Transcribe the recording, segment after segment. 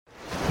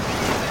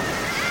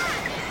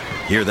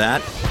Hear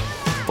that?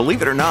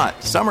 Believe it or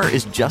not, summer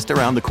is just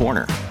around the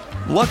corner.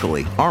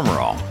 Luckily, Armor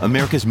All,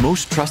 America's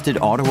most trusted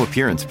auto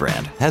appearance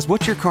brand, has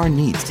what your car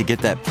needs to get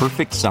that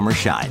perfect summer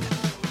shine.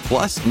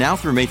 Plus, now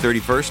through May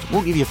 31st,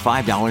 we'll give you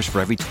 $5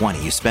 for every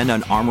 $20 you spend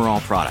on Armor All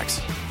products.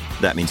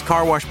 That means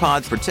car wash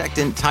pods,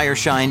 protectant, tire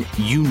shine,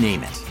 you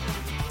name it.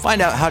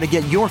 Find out how to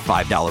get your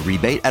 $5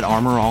 rebate at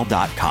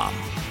armorall.com.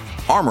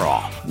 Armor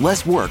All,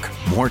 less work,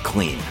 more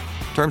clean.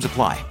 Terms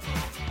apply.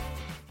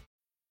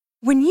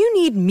 When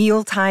you need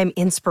mealtime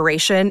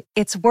inspiration,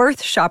 it's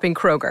worth shopping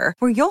Kroger,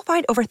 where you'll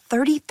find over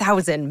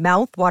 30,000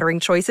 mouth-watering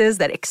choices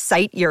that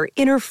excite your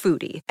inner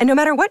foodie. And no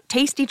matter what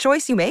tasty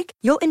choice you make,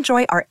 you'll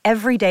enjoy our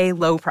everyday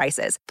low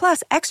prices,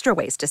 plus extra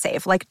ways to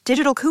save, like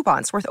digital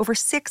coupons worth over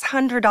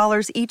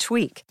 $600 each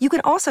week. You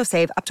can also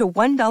save up to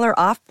 $1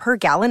 off per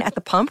gallon at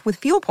the pump with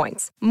fuel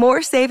points.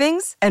 More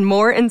savings and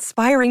more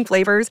inspiring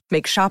flavors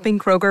make shopping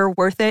Kroger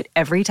worth it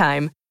every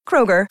time.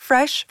 Kroger,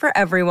 fresh for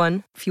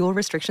everyone. Fuel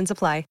restrictions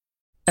apply.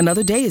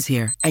 Another day is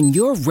here, and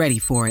you're ready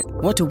for it.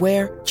 What to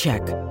wear?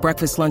 Check.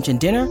 Breakfast, lunch, and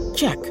dinner?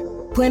 Check.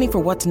 Planning for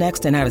what's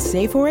next and how to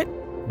save for it?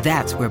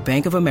 That's where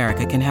Bank of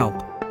America can help.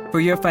 For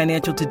your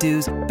financial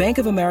to-dos, Bank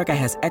of America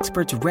has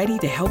experts ready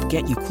to help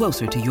get you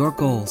closer to your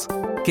goals.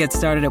 Get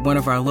started at one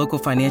of our local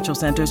financial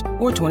centers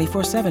or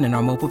 24/7 in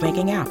our mobile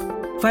banking app.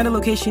 Find a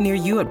location near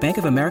you at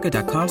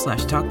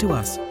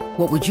bankofamerica.com/talktous.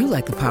 What would you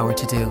like the power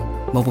to do?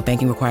 Mobile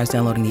banking requires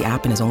downloading the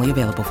app and is only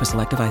available for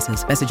select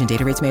devices. Message and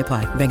data rates may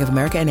apply. Bank of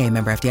America N.A.,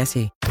 member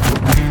FDIC.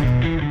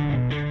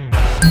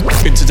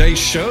 In today's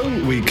show,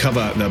 we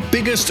cover the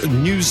biggest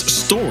news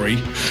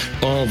story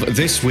of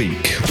this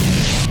week,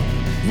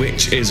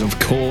 which is, of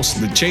course,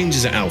 the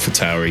changes at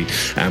AlphaTauri,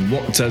 and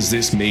what does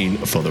this mean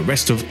for the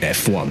rest of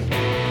F1?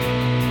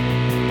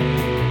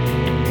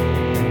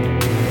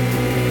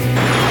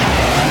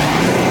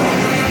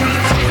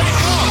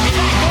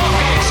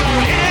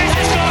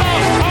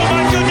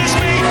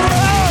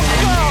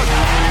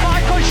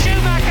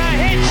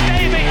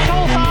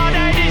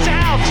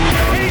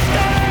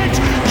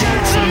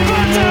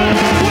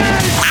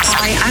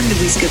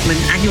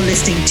 And you're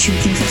listening to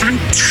the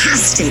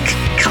fantastic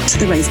Cut to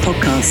the Race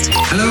podcast.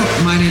 Hello,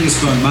 my name is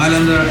Bernd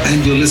Mailander,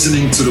 and you're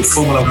listening to the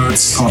Formula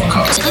Nerds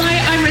podcast. Hi,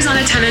 I'm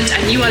Rosanna Tennant,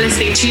 and you are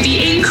listening to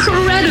the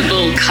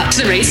incredible Cut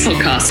to the Race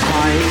podcast.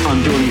 Hi,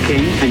 I'm Jordan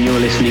King, and you're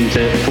listening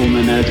to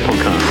Formula Nerds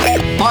podcast.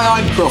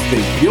 Hi, I'm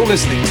Crofty. You're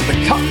listening to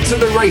the Cut to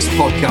the Race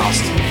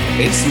podcast.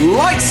 It's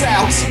lights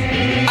out,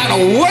 and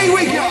away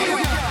we go!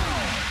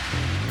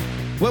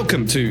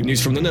 Welcome to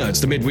News from the Nerds,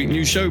 the midweek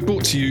news show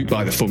brought to you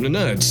by the Formula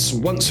Nerds.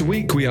 Once a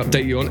week, we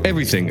update you on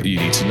everything you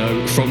need to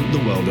know from the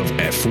world of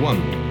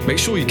F1. Make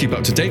sure you keep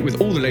up to date with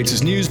all the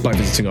latest news by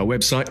visiting our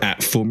website at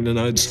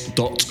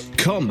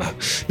formulanerds.com.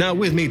 Now,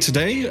 with me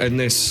today, and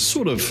this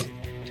sort of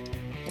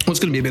what's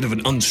going to be a bit of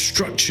an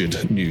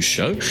unstructured news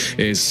show,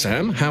 is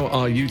Sam. How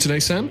are you today,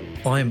 Sam?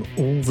 I'm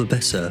all the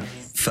better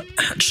for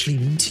actually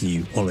meeting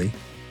you, Ollie.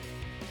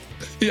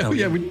 Yeah,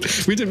 we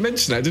didn't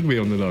mention that, did we,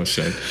 on the last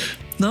show?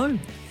 No.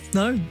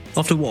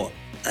 After what?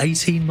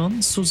 18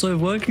 months or so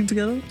of working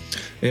together?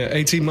 Yeah,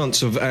 18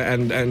 months of,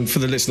 and for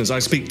the listeners, I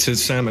speak to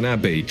Sam and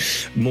Abby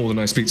more than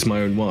I speak to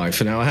my own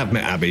wife. And now I have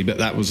met Abby, but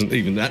that wasn't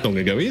even that long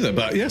ago either.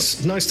 But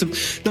yes, nice to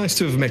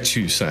have met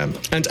you, Sam.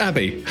 And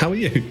Abby, how are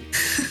you?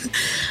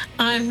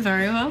 I'm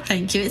very well,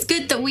 thank you. It's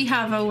good that we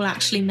have all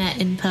actually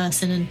met in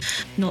person and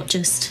not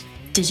just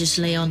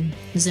digitally on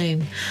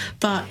Zoom.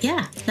 But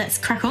yeah, let's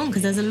crack on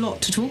because there's a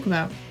lot to talk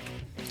about.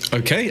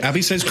 Okay,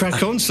 Abby says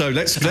crack on, so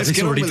let's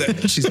get on with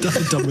it. She's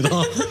done with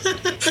her.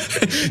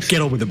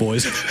 Get on with it,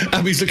 boys.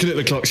 Abby's looking at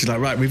the clock. She's like,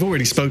 right, we've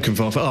already spoken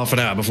for half an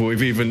hour before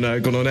we've even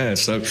gone on air.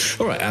 So,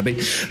 all right,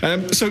 Abby.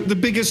 So the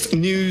biggest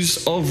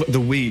news of the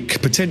week,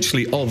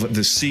 potentially of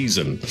the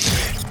season,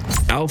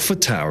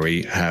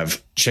 AlphaTauri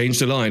have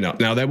changed the lineup.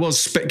 Now, there was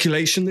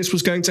speculation this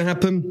was going to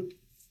happen.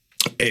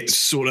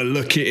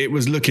 It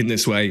was looking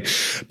this way,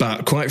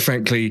 but quite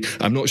frankly,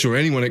 I'm not sure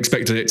anyone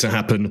expected it to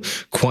happen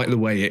quite the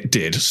way it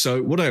did.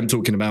 So what I am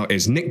talking about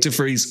is Nyck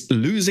Vries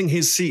losing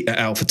his seat at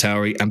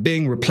AlphaTauri and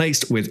being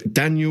replaced with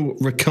Daniel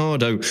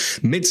Ricciardo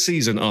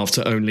mid-season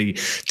after only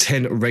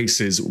 10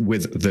 races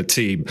with the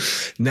team.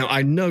 Now,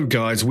 I know,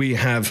 guys, we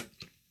have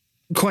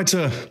quite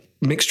a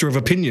mixture of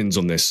opinions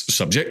on this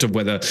subject of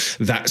whether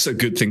that's a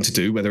good thing to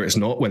do, whether it's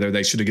not, whether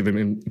they should have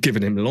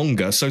given him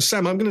longer. So,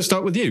 Sam, I'm going to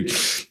start with you.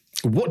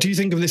 What do you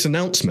think of this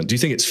announcement? Do you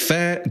think it's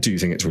fair? Do you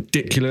think it's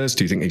ridiculous?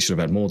 Do you think he should have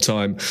had more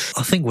time?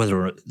 I think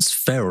whether it's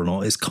fair or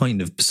not is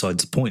kind of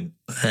besides the point.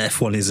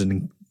 F1 is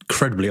an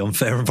incredibly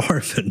unfair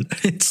environment.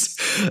 That's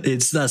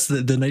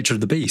the nature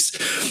of the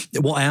beast.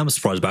 What I am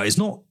surprised about is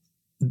not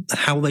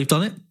how they've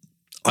done it.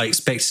 I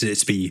expected it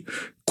to be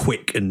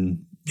quick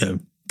and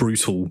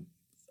brutal,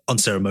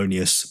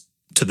 unceremonious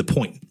to the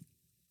point.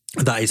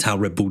 That is how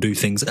Red Bull do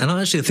things. And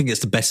I actually think it's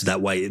the better that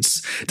way.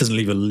 It doesn't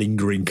leave a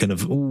lingering kind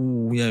of,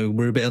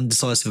 we're a bit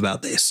undecisive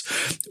about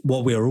this.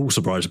 What we are all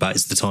surprised about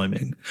is the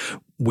timing.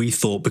 we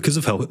thought, because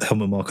of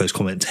Helmut Marko's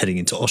comment heading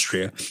into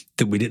Austria,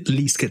 that we'd at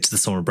least get to the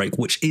summer break,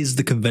 which is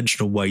the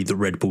conventional way that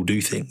Red Bull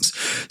do things.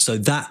 So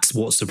that's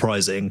what's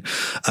surprising.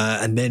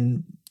 And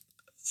then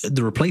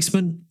the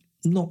replacement,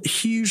 not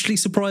hugely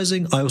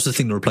surprising. I also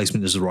think the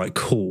replacement is the right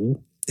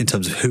call in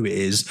terms of who it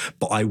is,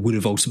 but I would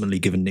have ultimately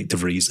given Nyck de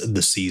Vries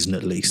the season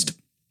at least.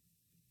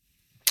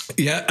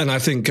 Yeah, and I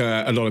think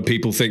a lot of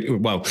people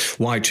think, well,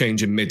 why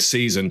change in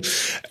mid-season?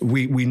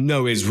 We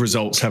know his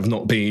results have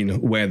not been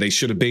where they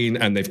should have been,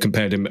 and they've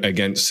compared him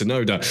against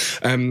Tsunoda.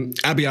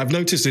 Abby, I've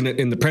noticed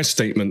in the press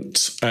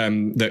statement,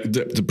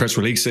 the press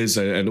releases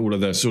and all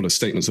of the sort of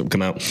statements that have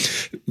come out,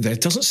 there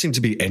doesn't seem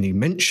to be any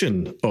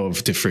mention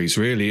of de Vries,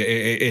 really,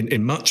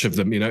 in much of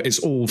them. You know, it's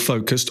all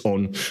focused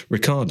on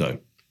Ricciardo.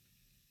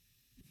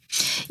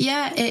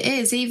 Yeah, it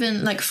is.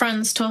 Even like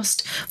Franz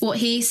Tost, what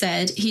he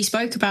said, he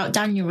spoke about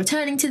Daniel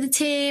returning to the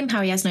team, how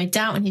he has no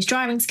doubt in his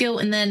driving skill.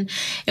 And then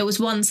it was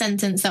one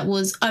sentence that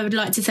was, I would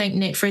like to thank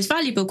Nyck for his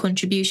valuable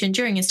contribution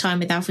during his time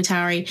with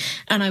AlphaTauri,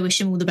 and I wish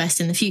him all the best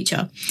in the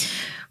future.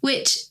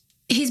 Which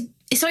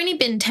it's only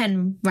been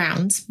 10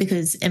 rounds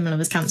because Imola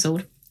was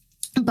cancelled.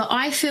 But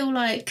I feel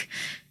like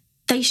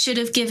they should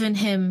have given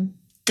him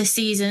the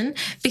season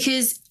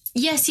because,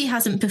 yes, he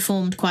hasn't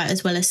performed quite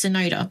as well as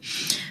Tsunoda.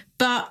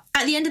 But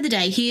at the end of the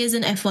day, he is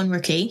an F1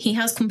 rookie. He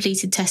has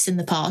completed tests in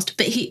the past,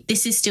 but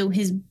this is still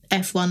his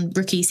F1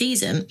 rookie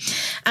season.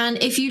 And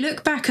if you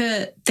look back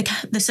at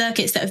the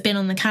circuits that have been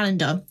on the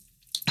calendar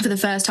for the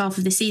first half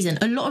of the season,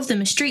 a lot of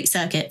them are street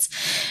circuits.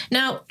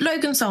 Now,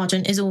 Logan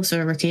Sargent is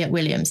also a rookie at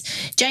Williams.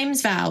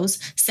 James Vowles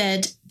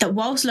said that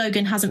whilst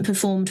Logan hasn't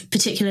performed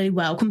particularly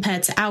well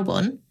compared to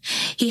Albon,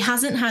 he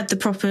hasn't had the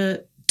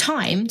proper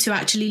time to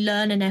actually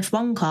learn an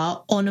F1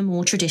 car on a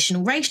more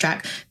traditional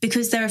racetrack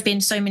because there have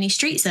been so many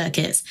street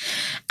circuits.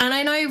 And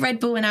I know Red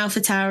Bull and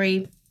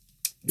AlphaTauri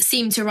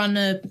seem to run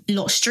a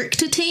lot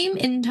stricter team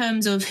in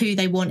terms of who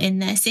they want in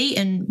their seat,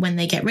 and when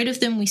they get rid of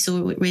them, we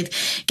saw it with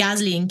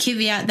Gasly and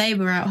Kvyat, they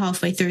were out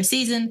halfway through a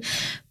season.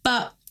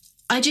 But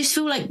I just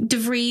feel like de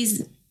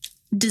Vries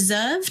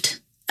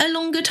deserved a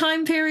longer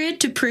time period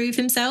to prove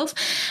himself.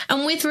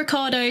 And with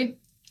Ricciardo,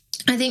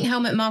 I think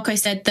Helmut Marko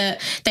said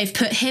that they've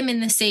put him in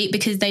the seat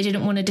because they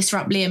didn't want to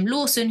disrupt Liam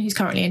Lawson, who's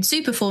currently in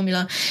Super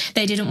Formula.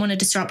 They didn't want to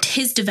disrupt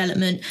his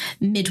development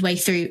midway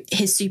through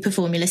his Super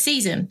Formula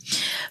season.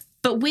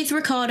 But with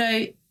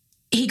Ricciardo,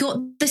 he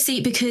got the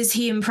seat because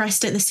he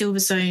impressed at the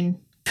Silverstone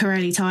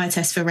Pirelli tyre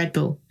test for Red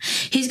Bull.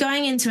 He's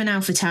going into an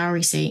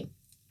AlphaTauri seat.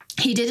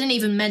 He didn't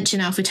even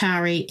mention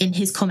AlphaTauri in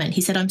his comment.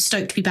 He said, I'm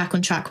stoked to be back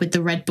on track with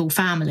the Red Bull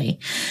family.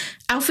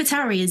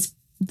 AlphaTauri is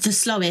the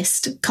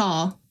slowest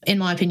car, in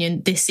my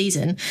opinion, this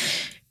season.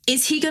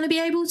 Is he going to be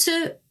able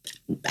to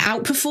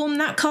outperform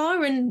that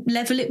car and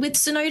level it with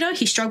Tsunoda?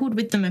 He struggled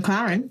with the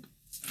McLaren.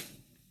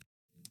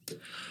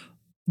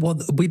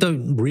 Well, we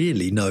don't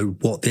really know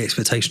what the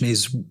expectation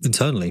is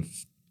internally.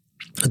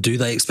 Do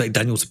they expect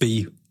Daniel to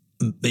be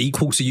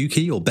equal to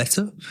Yuki or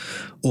better?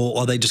 Or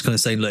are they just kind of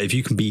saying, look, if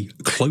you can be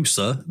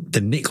closer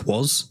than Nyck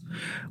was,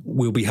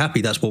 we'll be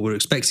happy. That's what we're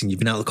expecting. You've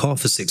been out of the car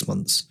for 6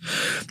 months.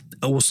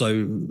 Also,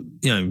 you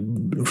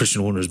know,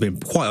 Christian Horner has been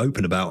quite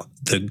open about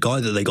the guy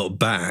that they got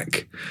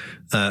back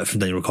from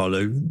Daniel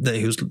Ricciardo, that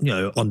he was, you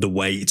know,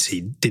 underweight.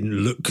 He didn't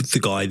look the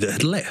guy that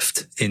had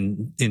left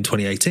in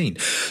 2018.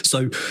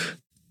 So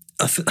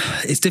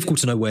it's difficult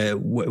to know where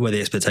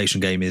the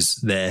expectation game is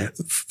there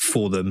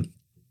for them.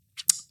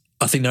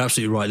 I think they're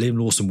absolutely right. Liam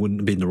Lawson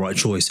wouldn't have been the right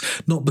choice.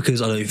 Not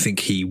because I don't think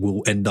he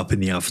will end up in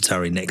the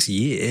AlphaTauri next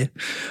year,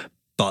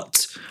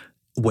 but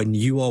when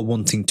you are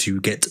wanting to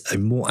get a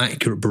more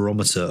accurate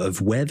barometer of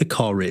where the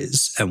car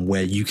is and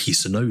where Yuki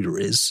Tsunoda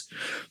is,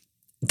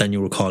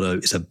 Daniel Ricciardo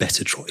is a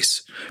better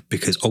choice,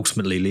 because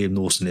ultimately Liam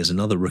Lawson is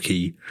another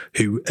rookie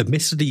who,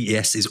 admittedly,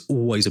 yes, is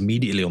always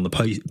immediately on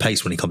the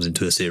pace when he comes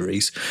into a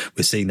series.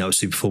 We're seeing that with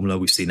Super Formula.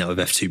 We've seen that with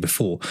F2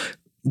 before,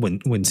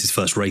 when wins his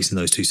first race in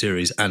those two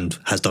series and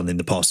has done in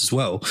the past as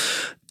well.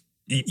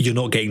 You're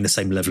not getting the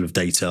same level of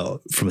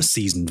data from a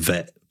seasoned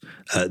vet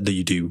that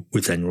you do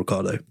with Daniel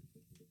Ricciardo.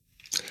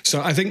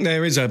 So I think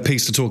there is a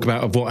piece to talk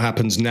about of what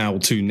happens now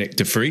to Nyck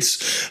de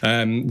Vries.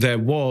 There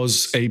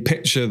was a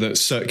picture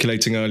that's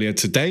circulating earlier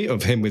today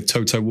of him with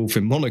Toto Wolff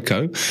in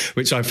Monaco,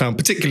 which I found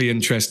particularly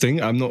interesting.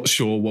 I'm not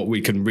sure what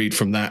we can read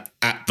from that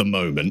at the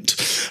moment.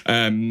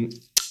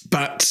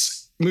 But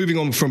moving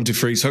on from de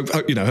Vries,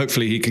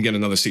 hopefully he can get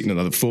another seat in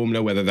another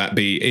Formula, whether that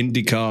be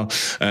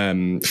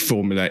IndyCar,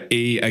 Formula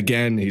E.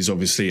 Again, he's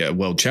obviously a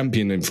world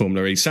champion in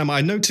Formula E. Sam, I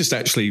noticed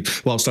actually,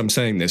 whilst I'm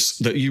saying this,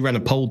 that you ran a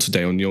poll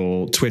today on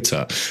your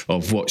Twitter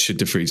of what should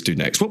de Vries do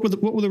next. What were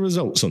the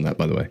results on that,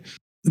 by the way?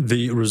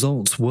 The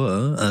results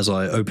were, as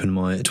I opened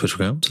my Twitter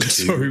account.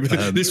 Sorry,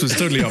 this was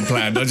totally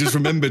unplanned. I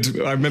remembered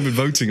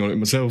voting on it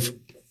myself.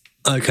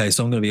 Okay,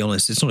 so I'm going to be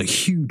honest. It's not a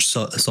huge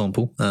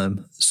sample,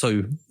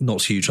 so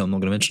not huge, I'm not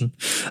going to mention.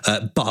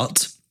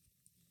 But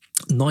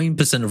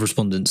 9% of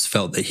respondents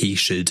felt that he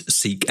should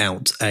seek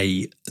out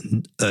an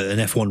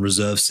F1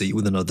 reserve seat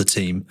with another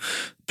team,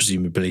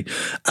 presumably,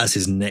 as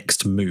his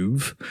next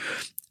move.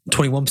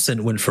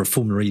 21% went for a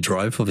Formula E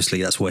drive.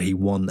 Obviously, that's where he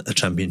won a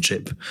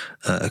championship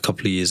a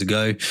couple of years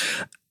ago.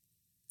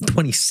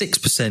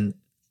 26%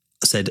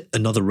 said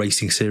another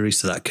racing series.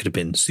 So that could have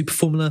been Super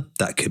Formula.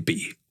 That could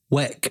be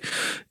WEC,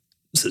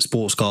 so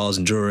sports cars,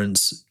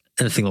 endurance,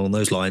 anything along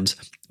those lines.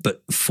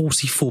 But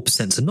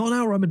 44%, so not an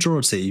outright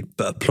majority,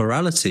 but a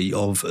plurality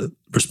of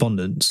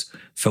respondents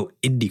felt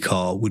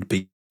IndyCar would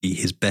be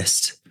his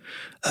best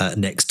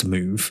next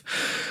move,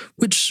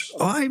 which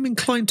I'm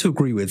inclined to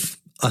agree with.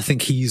 I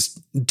think he's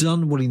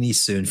done what he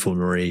needs to do in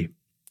Formula E.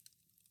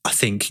 I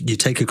think you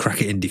take a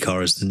crack at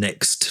IndyCar as the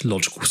next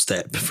logical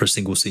step for a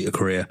single-seater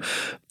career.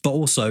 But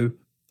also,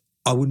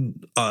 I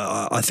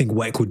think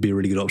WEC would be a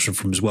really good option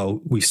for him as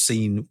well. We've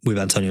seen with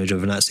Antonio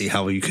Giovinazzi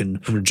how you can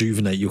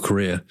rejuvenate your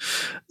career.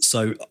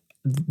 So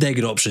they're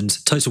good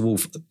options. Toto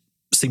Wolff,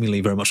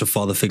 seemingly very much a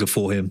father figure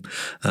for him,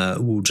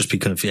 will just be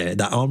kind of,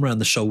 that arm around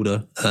the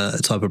shoulder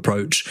type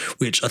approach,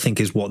 which I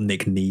think is what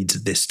Nyck needs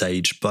at this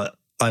stage. But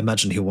I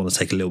imagine he'll want to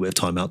take a little bit of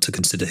time out to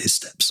consider his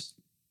steps.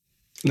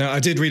 Now,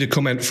 I did read a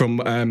comment from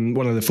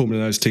one of the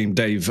Formula Nose team,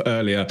 Dave,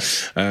 earlier,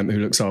 who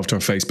looks after our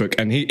Facebook,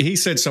 and he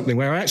said something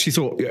where I actually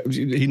thought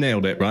he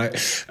nailed it, right?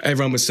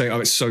 Everyone was saying,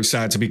 it's so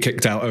sad to be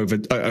kicked out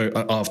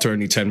after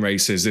only 10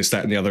 races, this,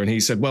 that, and the other. And he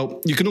said, well,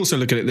 you can also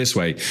look at it this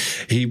way.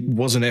 He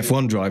was an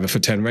F1 driver for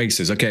 10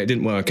 races. Okay, it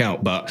didn't work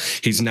out, but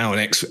he's now an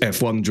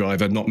ex-F1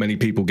 driver. Not many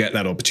people get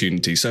that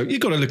opportunity. So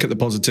you've got to look at the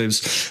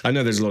positives. I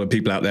know there's a lot of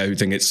people out there who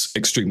think it's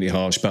extremely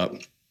harsh,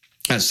 but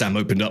as Sam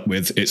opened up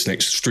with, it's an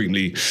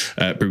extremely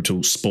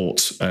brutal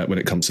sport when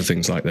it comes to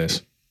things like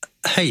this.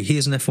 Hey, he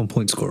is an F1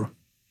 point scorer.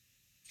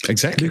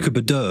 Exactly. Luca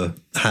Badoer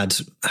had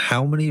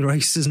how many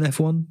races in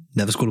F1?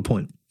 Never scored a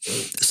point.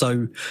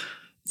 So,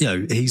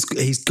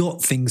 he's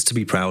got things to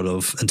be proud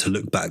of and to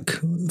look back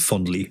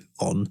fondly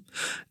on,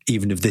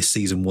 even if this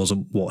season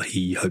wasn't what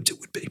he hoped it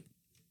would be.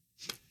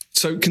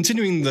 So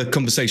continuing the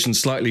conversation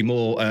slightly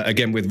more,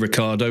 again, with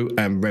Ricciardo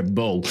and Red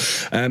Bull,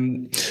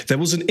 there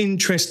was an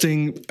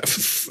interesting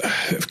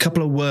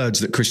couple of words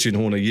that Christian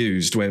Horner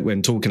used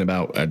when talking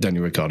about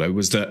Daniel Ricciardo,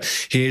 was that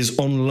he is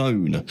on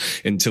loan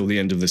until the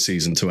end of the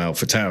season to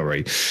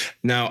AlphaTauri.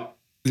 Now,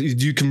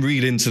 you can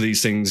read into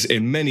these things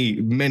in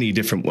many, many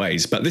different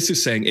ways, but this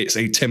is saying it's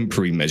a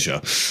temporary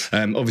measure.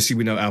 Obviously,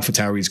 we know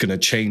AlphaTauri is going to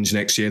change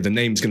next year. The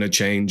name's going to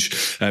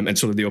change, and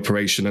sort of the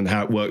operation and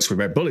how it works with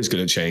Red Bull is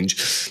going to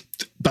change.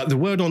 But the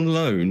word on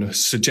loan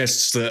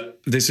suggests that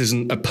this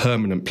isn't a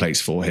permanent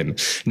place for him.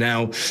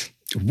 Now,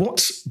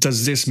 what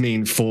does this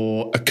mean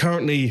for a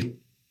currently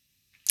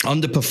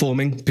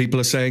underperforming, people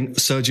are saying,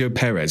 Sergio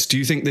Perez? Do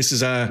you think this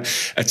is a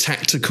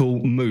tactical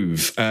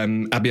move?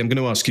 Abby, I'm going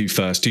to ask you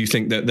first. Do you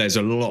think that there's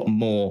a lot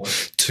more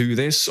to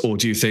this, or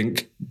do you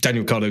think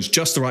Daniel Ricciardo's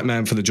just the right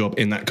man for the job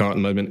in that car at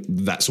the moment?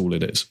 That's all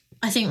it is.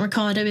 I think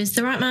Ricciardo is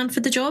the right man for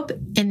the job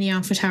in the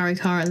AlphaTauri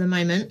car at the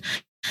moment.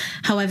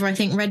 However, I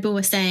think Red Bull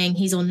were saying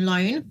he's on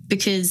loan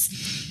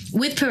because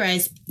with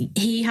Perez,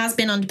 he has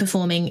been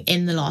underperforming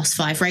in the last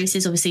 5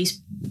 races, obviously,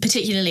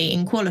 particularly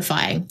in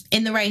qualifying.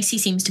 In the race, he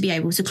seems to be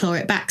able to claw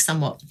it back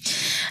somewhat.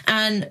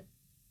 And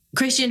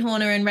Christian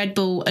Horner and Red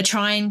Bull are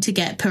trying to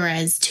get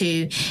Perez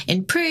to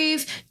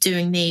improve,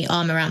 doing the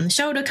arm around the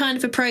shoulder kind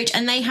of approach,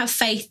 and they have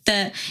faith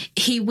that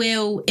he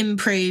will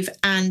improve.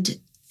 And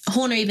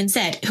Horner even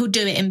said he'll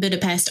do it in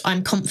Budapest.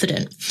 I'm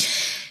confident.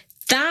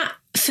 That,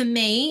 for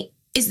me,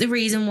 is the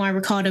reason why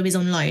Ricciardo is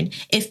on loan.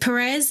 If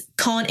Perez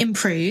can't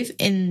improve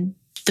in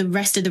the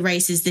rest of the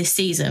races this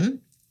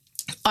season,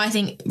 I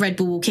think Red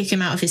Bull will kick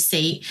him out of his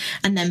seat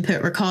and then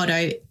put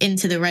Ricciardo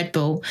into the Red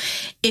Bull.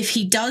 If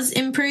he does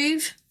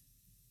improve,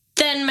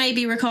 then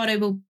maybe Ricciardo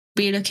will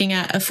be looking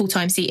at a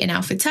full-time seat in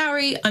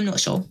AlphaTauri. I'm not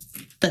sure,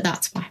 but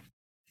that's why.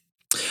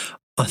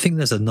 I think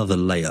there's another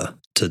layer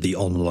to the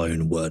on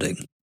loan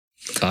wording.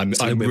 I'm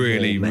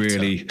really,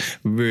 really,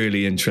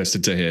 really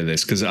interested to hear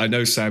this, because I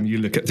know, Sam, you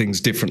look at things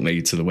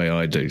differently to the way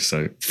I do,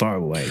 so far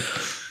away.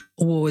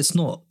 Well, it's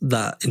not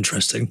that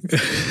interesting.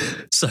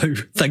 So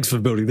thanks for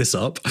building this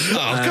up.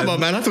 Oh, come on,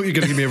 man. I thought you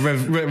were going to give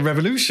me a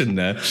revolution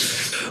there.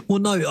 Well,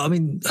 no, I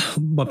mean,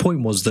 my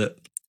point was that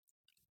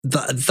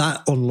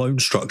on loan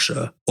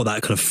structure, or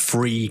that kind of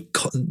free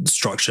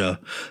structure,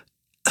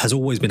 has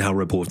always been how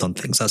Red Bull have done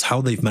things. That's how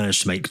they've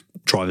managed to make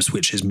driver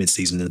switches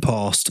mid-season in the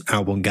past.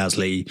 Albon,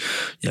 Gasly,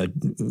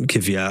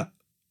 Kvyat,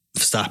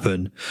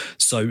 Verstappen.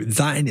 So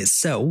that in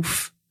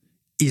itself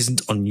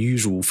isn't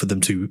unusual for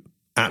them to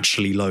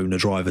actually loan a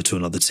driver to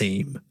another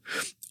team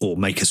or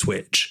make a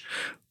switch.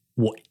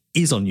 What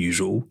is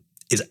unusual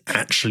is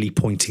actually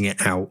pointing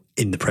it out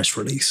in the press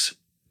release.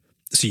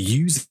 So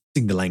using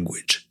the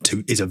language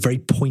is a very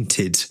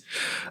pointed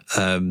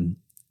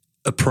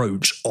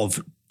approach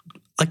of,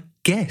 I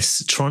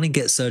guess, trying to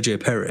get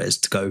Sergio Perez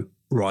to go,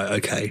 right,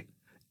 okay,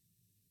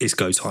 it's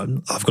go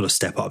time. I've got to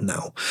step up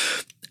now.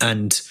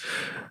 And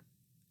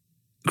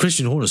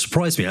Christian Horner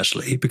surprised me,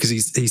 actually, because he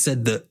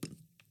said that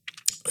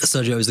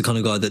Sergio is the kind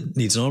of guy that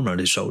needs an arm around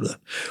his shoulder,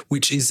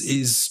 which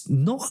is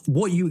not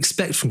what you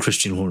expect from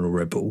Christian Horner or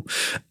Red Bull.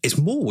 It's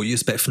more what you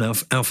expect from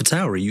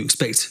AlphaTauri. You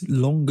expect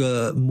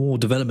longer, more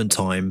development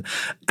time,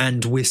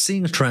 and we're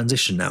seeing a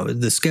transition now.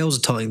 The scales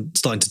are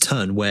starting to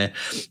turn where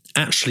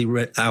actually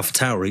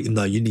AlphaTauri,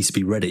 no, you need to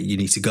be ready, you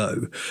need to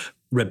go.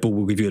 Red Bull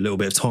will give you a little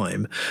bit of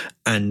time.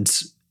 And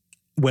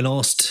when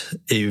asked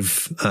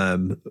if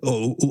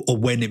or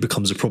when it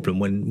becomes a problem,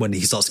 when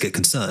he starts to get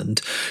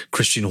concerned,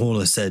 Christian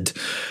Horner said,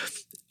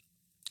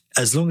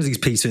 as long as he's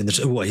P2 in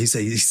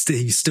the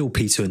he's still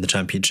P2 in the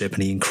championship,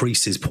 and he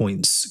increases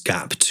points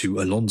gap to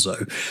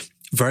Alonso,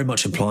 very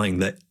much implying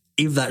that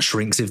if that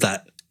shrinks, if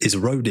that is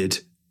eroded,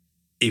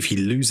 if he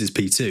loses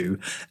P2,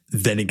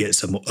 then it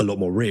gets a lot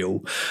more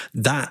real.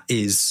 That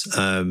is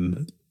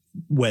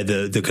where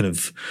the kind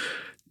of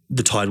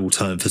the tide will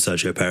turn for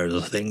Sergio Perez,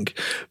 I think.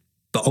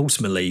 But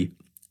ultimately,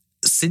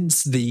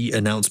 since the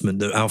announcement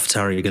that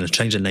AlphaTauri are going to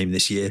change their name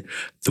this year,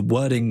 the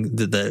wording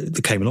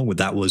that came along with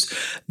that was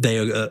they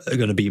are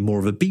going to be more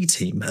of a B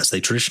team, as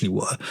they traditionally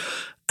were.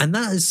 And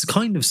that is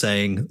kind of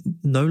saying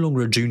no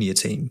longer a junior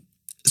team.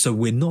 So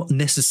we're not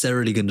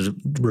necessarily going to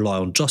rely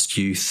on just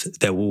youth.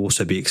 There will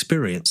also be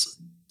experience,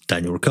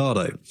 Daniel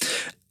Ricciardo.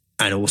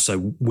 And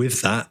also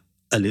with that,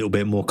 a little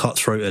bit more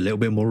cutthroat, a little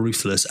bit more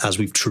ruthless, as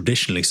we've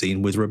traditionally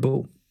seen with Red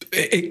Bull.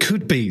 It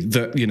could be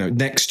that,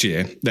 next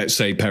year, let's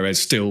say Perez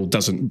still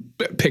doesn't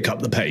pick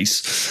up the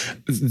pace,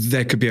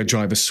 there could be a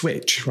driver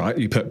switch, right?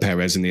 You put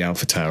Perez in the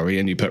AlphaTauri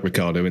and you put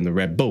Ricciardo in the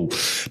Red Bull.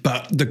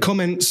 But the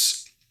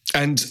comments,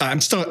 and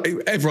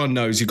everyone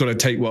knows you've got to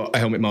take what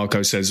Helmut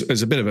Marko says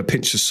as a bit of a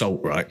pinch of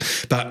salt,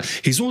 right? But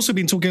he's also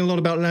been talking a lot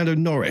about Lando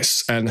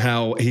Norris and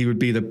how he would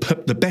be the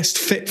best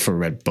fit for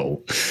Red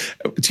Bull.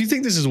 Do you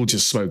think this is all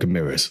just smoke and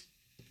mirrors?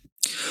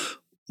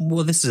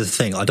 Well, this is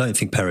the thing. I don't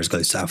think Perez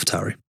goes to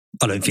AlphaTauri.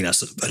 I don't think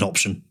that's an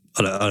option.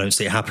 I don't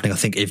see it happening. I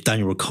think if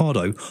Daniel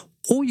Ricciardo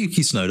or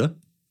Yuki Tsunoda,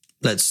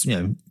 let's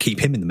keep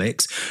him in the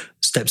mix,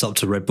 steps up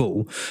to Red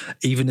Bull,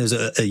 even as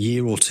a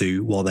year or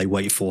two while they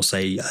wait for,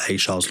 say, a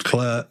Charles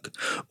Leclerc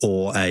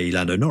or a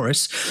Lando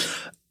Norris,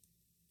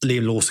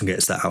 Liam Lawson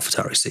gets that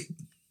AlphaTauri seat.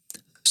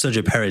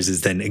 Sergio Perez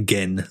is then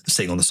again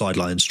sitting on the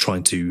sidelines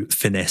trying to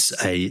finesse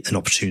an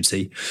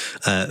opportunity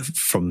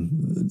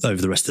from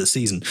over the rest of the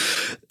season.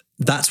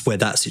 That's where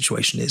that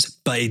situation is.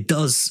 But it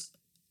does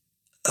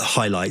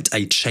highlight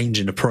a change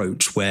in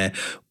approach where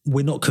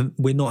we're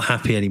not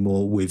happy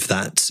anymore with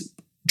that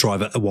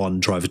driver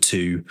one, driver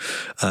two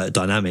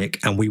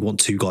dynamic, and we want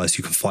two guys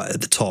who can fight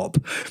at the top.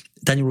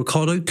 Daniel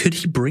Ricciardo, could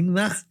he bring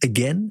that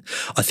again?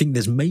 I think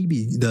there's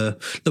maybe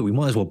we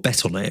might as well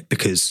bet on it,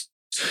 because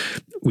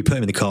we put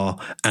him in the car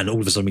and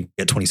all of a sudden we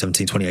get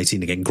 2017,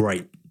 2018 again.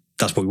 Great.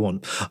 That's what we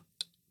want.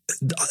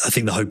 I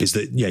think the hope is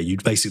that,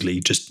 you'd basically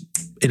just,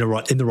 in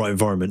the right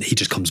environment, he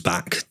just comes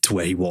back to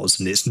where he was,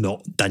 and it's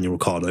not Daniel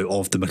Ricciardo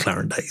of the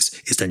McLaren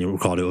days. It's Daniel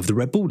Ricciardo of the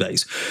Red Bull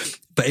days.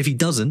 But if he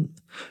doesn't,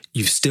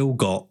 you've still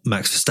got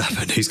Max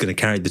Verstappen who's going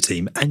to carry the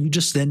team, and you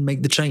just then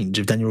make the change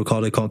if Daniel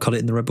Ricciardo can't cut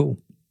it in the Red Bull.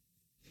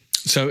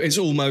 So it's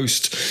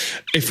almost,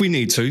 if we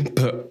need to,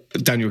 put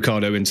Daniel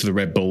Ricciardo into the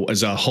Red Bull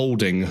as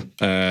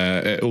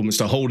almost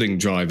a holding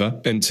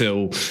driver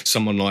until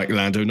someone like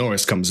Lando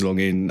Norris comes along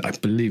in, I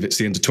believe it's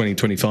the end of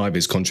 2025,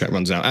 his contract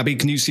runs out. Abby,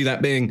 can you see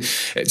that being,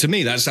 to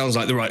me, that sounds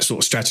like the right sort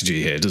of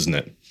strategy here, doesn't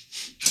it?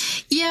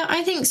 Yeah,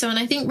 I think so. And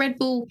I think Red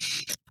Bull,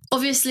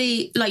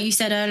 obviously, like you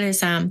said earlier,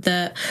 Sam,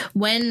 that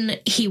when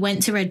he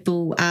went to Red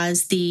Bull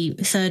as the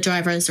third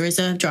driver, as a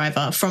reserve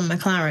driver from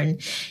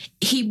McLaren,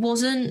 he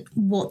wasn't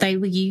what they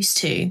were used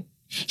to.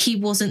 He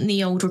wasn't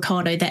the old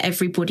Ricciardo that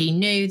everybody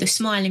knew, the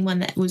smiling one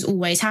that was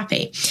always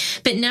happy.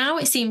 But now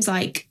it seems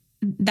like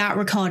that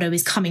Ricciardo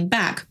is coming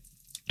back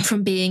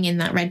from being in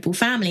that Red Bull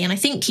family. And I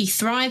think he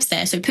thrives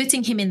there. So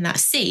putting him in that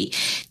seat,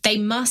 they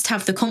must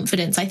have the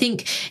confidence. I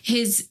think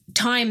his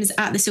times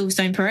at the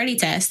Silverstone Pirelli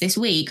test this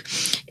week,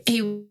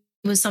 he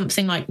was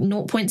something like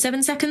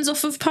 0.7 seconds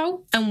off of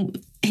pole, and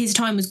his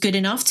time was good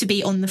enough to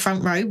be on the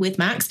front row with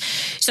Max.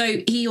 So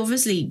he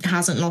obviously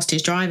hasn't lost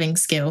his driving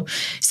skill.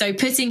 So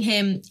putting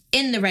him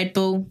in the Red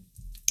Bull,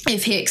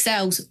 if he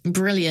excels,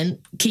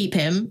 brilliant, keep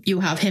him. You'll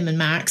have him and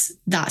Max.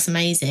 That's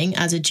amazing.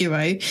 As a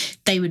duo,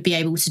 they would be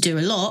able to do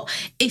a lot.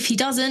 If he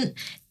doesn't,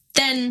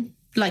 then,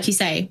 like you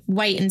say,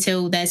 wait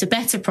until there's a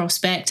better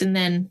prospect and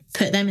then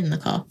put them in the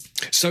car.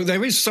 So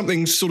there is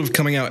something sort of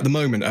coming out at the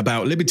moment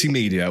about Liberty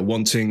Media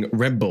wanting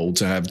Red Bull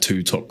to have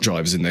two top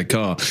drivers in their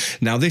car.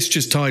 Now, this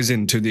just ties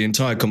into the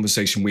entire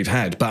conversation we've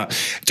had, but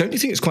don't you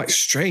think it's quite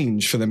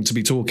strange for them to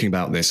be talking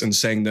about this and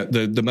saying that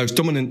the most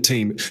dominant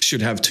team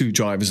should have two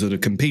drivers that are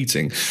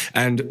competing?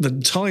 And the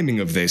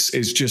timing of this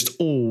is just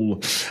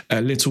all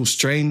a little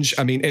strange.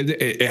 I mean,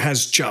 it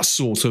has just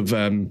sort of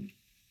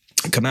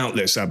come out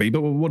this, Abby,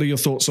 but what are your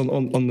thoughts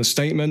on the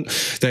statement?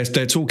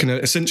 They're talking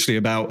essentially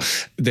about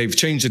they've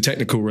changed the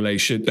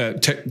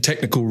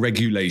technical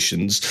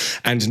regulations,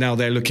 and now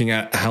they're looking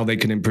at how they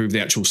can improve the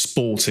actual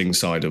sporting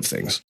side of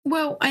things.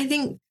 Well, I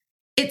think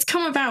it's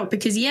come about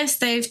because, yes,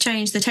 they've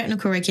changed the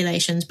technical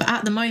regulations, but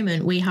at the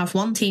moment we have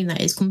one team that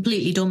is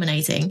completely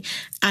dominating,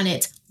 and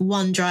it's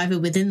one driver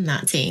within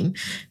that team.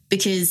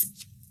 Because,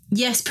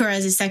 yes,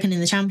 Perez is second in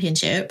the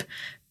championship,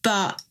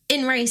 but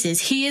in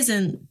races, he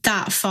isn't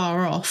that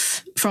far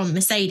off from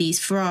Mercedes,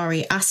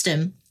 Ferrari,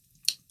 Aston.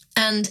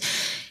 And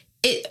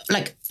it,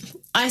 like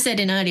I said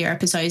in earlier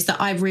episodes,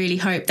 that I really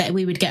hope that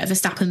we would get a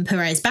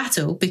Verstappen-Perez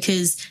battle,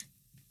 because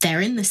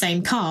they're in the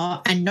same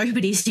car and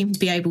nobody seemed to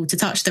be able to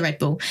touch the Red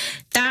Bull.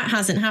 That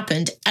hasn't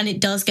happened, and it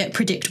does get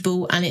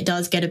predictable and it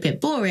does get a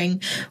bit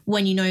boring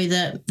when you know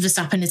that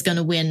Verstappen is going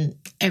to win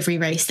every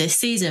race this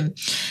season.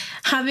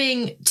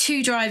 Having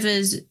two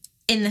drivers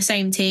in the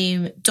same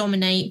team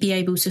dominate, be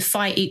able to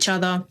fight each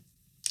other,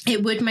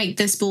 it would make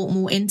the sport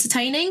more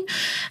entertaining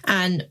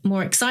and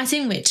more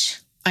exciting, which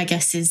I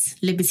guess is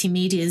Liberty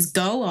Media's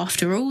goal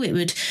after all. It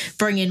would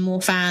bring in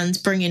more fans,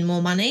 bring in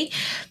more money.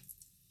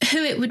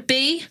 Who it would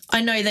be,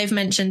 I know they've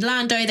mentioned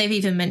Lando, they've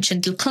even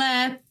mentioned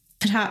Leclerc,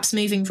 perhaps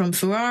moving from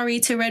Ferrari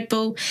to Red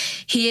Bull.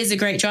 He is a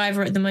great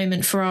driver at the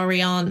moment.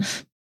 Ferrari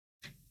aren't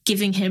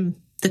giving him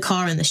the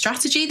car and the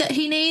strategy that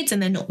he needs,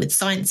 and they're not with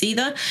Sainz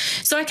either.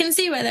 So I can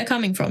see where they're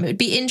coming from. It would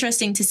be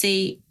interesting to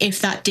see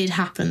if that did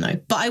happen though.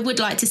 But I would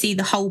like to see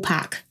the whole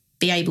pack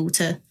be able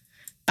to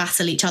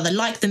battle each other,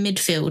 like the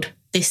midfield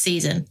this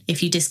season.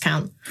 If you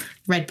discount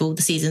Red Bull,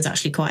 the season's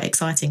actually quite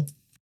exciting.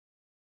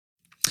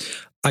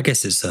 I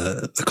guess it's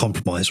a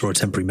compromise or a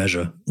temporary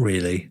measure,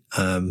 really.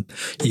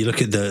 You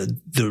look at the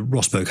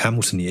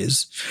Rosberg-Hamilton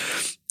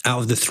years. Out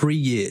of the 3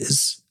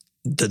 years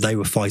that they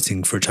were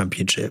fighting for a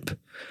championship,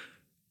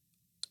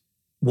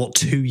 what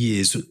 2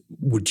 years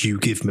would you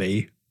give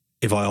me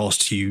if I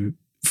asked you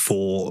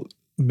for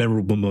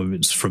memorable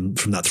moments from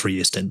that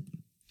 3-year stint?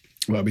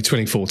 Well, it'd be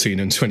 2014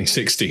 and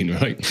 2016,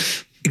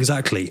 right?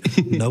 Exactly.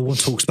 No one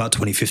talks about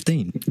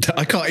 2015.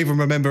 I can't even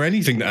remember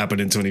anything that happened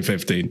in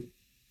 2015.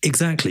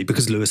 Exactly,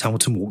 because Lewis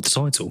Hamilton walked the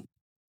title.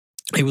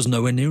 It was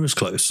nowhere near as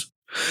close.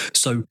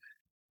 So,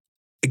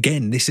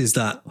 again, this is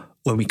that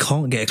when we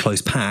can't get a close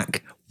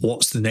pack,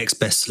 what's the next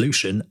best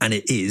solution? And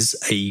it is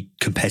a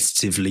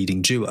competitive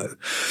leading duo.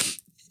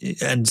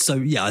 And so,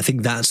 yeah, I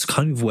think that's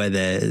kind of where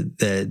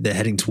they're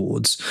heading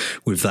towards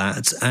with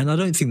that. And I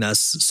don't think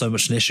that's so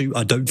much an issue.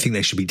 I don't think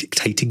they should be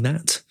dictating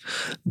that.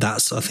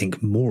 That's, I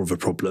think, more of a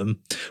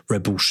problem.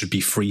 Red Bull should be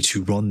free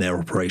to run their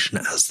operation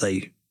as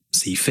they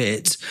see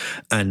fit,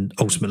 and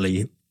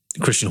ultimately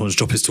Christian Horner's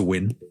job is to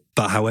win.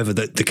 But however,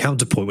 the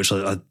counterpoint, which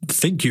I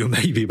think you're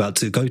maybe about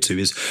to go to,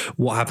 is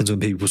what happens when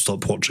people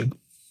stop watching?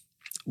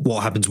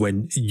 What happens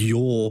when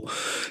your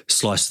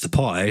slice of the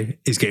pie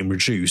is getting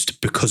reduced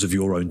because of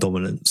your own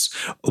dominance?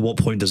 At what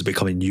point does it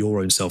become in your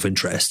own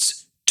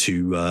self-interest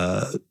to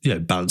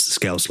balance the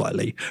scale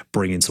slightly,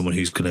 bring in someone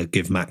who's going to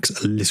give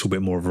Max a little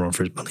bit more of a run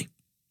for his money?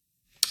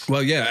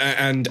 Well, yeah,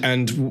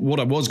 and what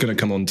I was going to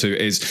come on to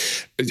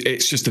is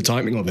it's just the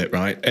timing of it,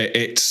 right?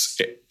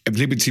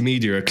 Liberty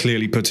Media are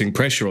clearly putting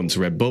pressure onto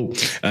Red Bull,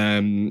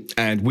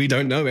 and we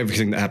don't know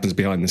everything that happens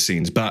behind the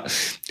scenes. But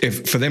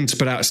if for them to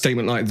put out a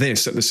statement like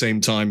this at the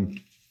same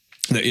time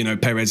that, you know,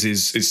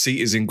 Perez's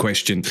seat is in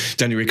question,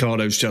 Daniel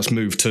Ricciardo's just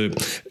moved to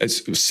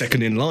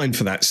second in line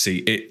for that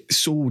seat.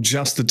 It's all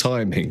just the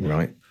timing,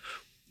 right?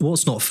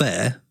 What's not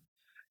fair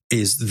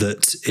is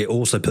that it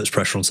also puts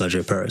pressure on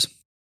Sergio Perez.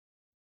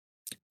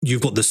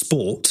 You've got the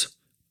sport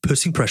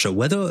putting pressure,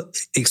 whether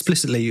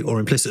explicitly or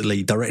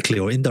implicitly, directly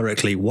or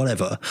indirectly,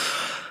 whatever,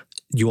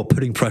 you are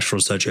putting pressure on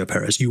Sergio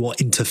Perez. You are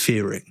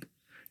interfering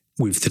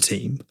with the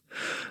team.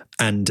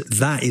 And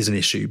that is an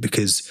issue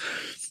because,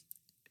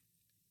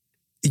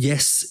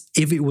 yes,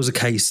 if it was a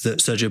case that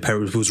Sergio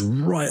Perez was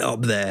right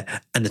up there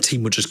and the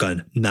team were just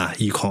going, nah,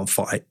 you can't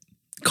fight,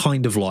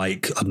 kind of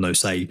like, I don't know,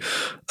 say,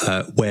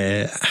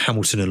 where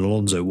Hamilton and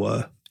Alonso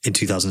were in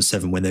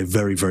 2007 when they're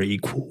very, very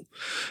equal.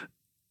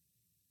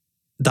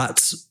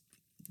 That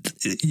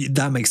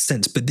makes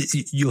sense, but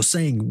you're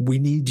saying we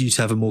need you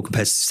to have a more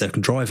competitive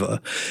second driver,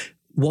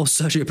 while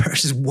Sergio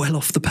Perez is well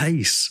off the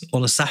pace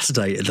on a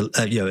Saturday,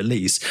 at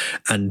least,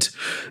 and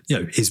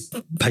his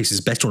pace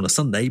is better on a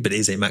Sunday. But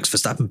is it Max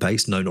Verstappen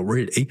pace? No, not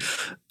really.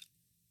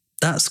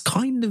 That's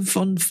kind of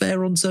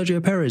unfair on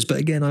Sergio Perez. But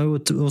again, I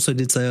also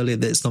did say earlier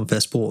that it's an unfair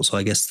sport, so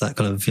I guess that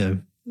kind of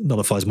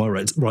nullifies my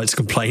right to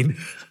complain.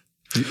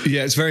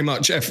 Yeah, it's very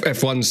much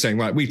F1 saying,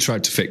 right, we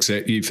tried to fix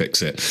it, you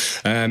fix it.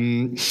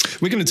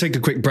 We're going to take a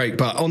quick break,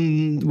 but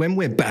when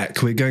we're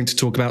back, we're going to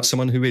talk about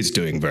someone who is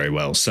doing very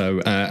well.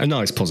 So a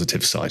nice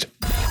positive side.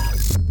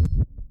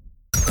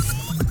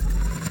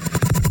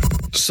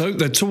 So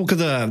the talk of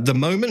the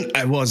moment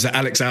was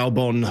Alex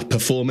Albon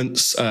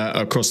performance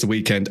across the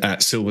weekend at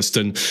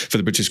Silverstone for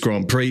the British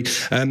Grand Prix.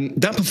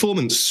 That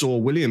performance saw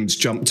Williams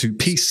jump to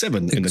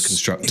P7 in the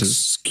Constructors.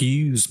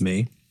 Excuse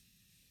me.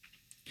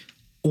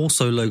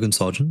 Also, Logan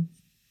Sargent.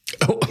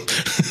 Oh,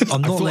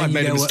 I'm not I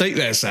made a mistake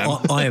there, Sam.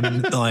 I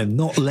am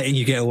not letting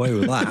you get away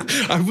with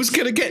that. I was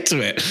going to get to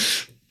it.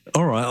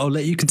 All right, I'll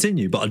let you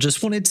continue, but I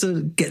just wanted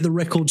to get the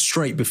record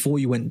straight before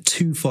you went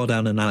too far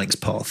down an Alex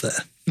path there.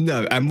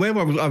 No, and where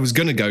I was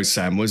going to go,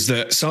 Sam, was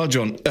that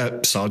Sargent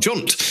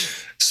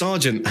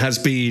has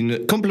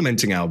been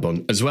complimenting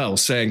Albon as well,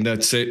 saying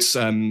that it's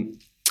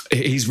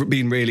he's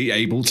been really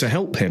able to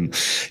help him.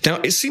 Now,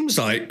 it seems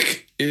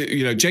like,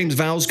 James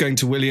Vowles going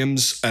to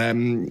Williams,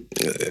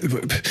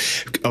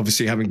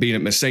 obviously having been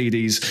at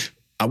Mercedes,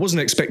 I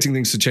wasn't expecting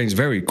things to change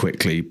very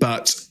quickly,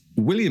 but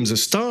Williams are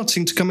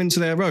starting to come into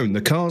their own.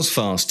 The car's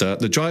faster,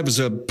 the drivers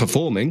are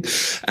performing,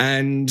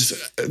 and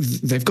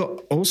they've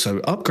got also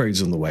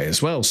upgrades on the way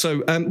as well.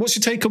 So what's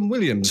your take on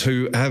Williams,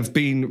 who have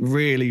been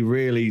really,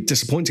 really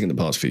disappointing in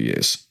the past few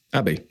years?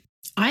 Abby?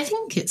 I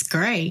think it's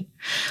great.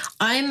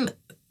 I'm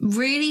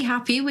really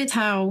happy with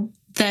how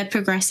they're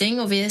progressing.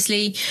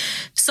 Obviously,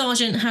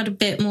 Sargent had a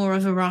bit more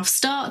of a rough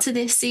start to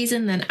this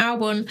season than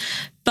Albon,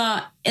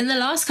 but in the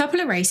last couple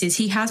of races,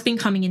 he has been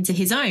coming into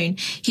his own.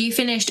 He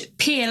finished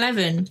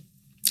P11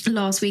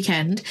 last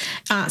weekend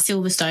at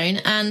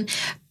Silverstone, and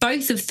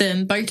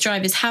both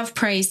drivers have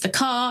praised the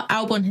car.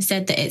 Albon has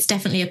said that it's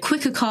definitely a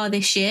quicker car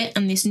this year,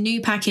 and this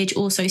new package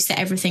also set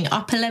everything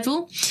up a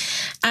level.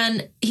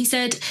 And he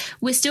said,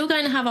 we're still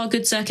going to have our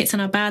good circuits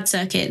and our bad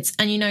circuits,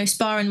 and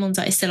Spa and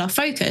Monza is still our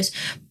focus,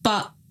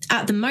 but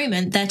at the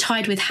moment they're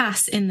tied with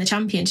Haas in the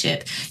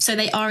championship, so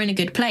they are in a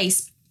good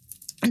place.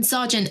 And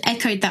Sargent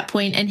echoed that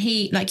point, and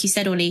he, like you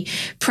said, Ollie,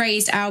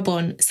 praised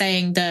Albon,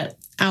 saying that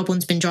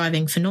Albon's been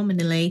driving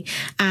phenomenally,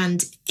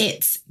 and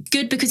it's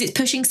good because it's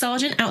pushing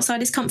Sargent outside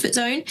his comfort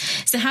zone.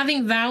 So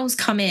having Vowles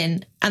come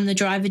in and the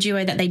driver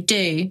duo that they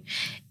do,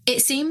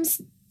 it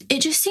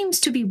just seems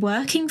to be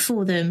working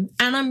for them.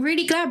 And I'm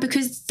really glad,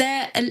 because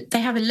they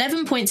have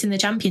 11 points in the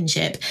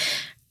championship,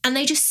 and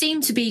they just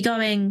seem to be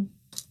going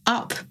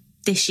up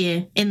this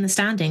year in the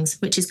standings,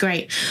 which is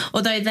great.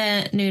 Although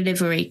their new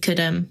livery could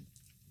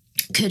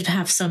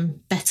have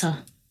some better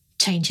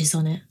changes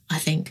on it, I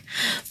think.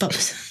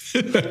 But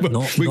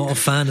not a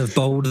fan of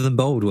bolder than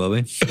bold, were we?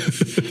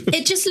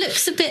 It just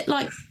looks a bit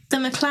like the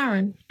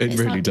McLaren. It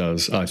really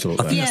does. I thought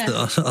that.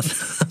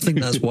 I think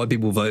that's why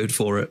people voted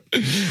for it.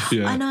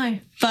 Yeah. I know,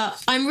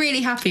 but I'm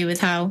really happy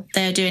with how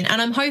they're doing, and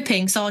I'm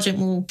hoping Sargent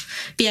will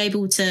be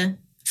able to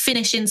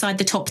finish inside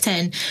the top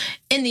 10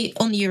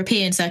 on the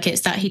European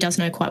circuits that he does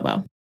know quite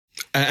well.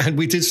 And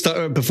we did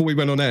start, before we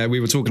went on air,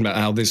 we were talking about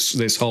how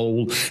this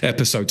whole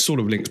episode sort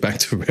of links back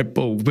to Red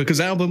Bull,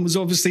 because Albon was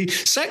obviously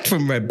sacked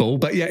from Red Bull,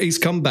 but yeah, he's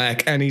come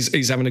back and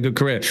he's having a good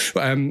career.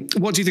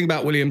 What do you think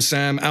about Williams,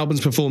 Sam,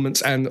 Albon's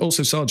performance, and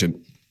also Sargent?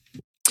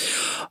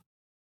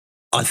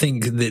 I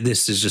think that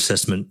this is just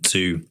testament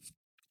to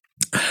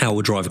how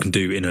a driver can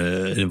do in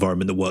an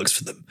environment that works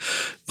for them.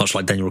 Much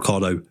like Daniel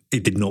Ricciardo,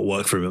 it did not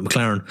work for him at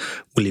McLaren.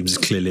 Williams is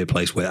clearly a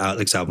place where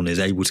Alex Albon is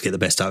able to get the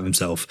best out of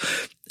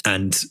himself.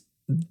 And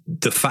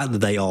the fact that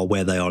they are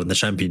where they are in the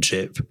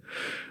championship,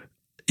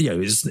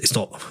 it's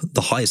not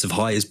the highest of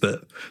highs,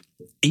 but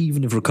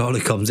even if Ricciardo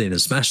comes in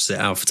and smashes it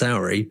out for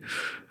AlphaTauri,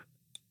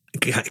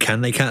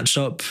 can they catch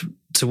up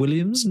to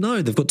Williams?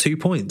 No, they've got 2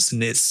 points,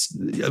 and it's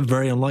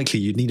very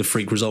unlikely. You'd need a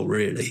freak result,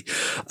 really.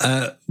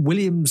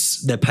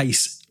 Williams, their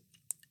pace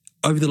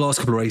over the last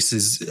couple of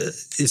races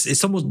is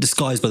somewhat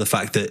disguised by the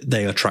fact that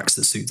they are tracks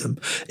that suit them.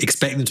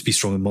 Expect them to be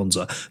strong in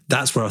Monza.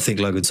 That's where I think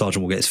Logan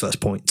Sargent will get his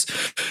first points.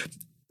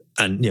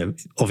 And,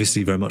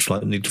 obviously very much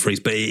like Nyck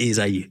Vries, but it is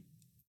a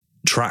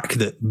track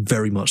that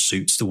very much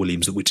suits the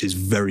Williams, which is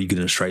very good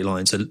in a straight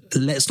line. So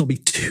let's not be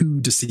too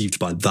deceived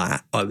by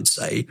that, I would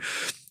say.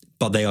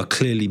 But they are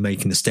clearly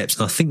making the steps.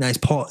 And I think that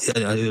is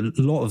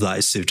a lot of that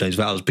is Sir James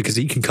Vowles, because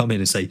he can come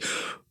in and say,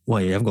 well,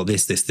 you haven't got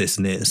this,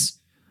 and this.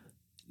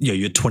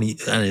 You're 20,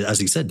 and as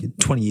he said,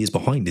 20 years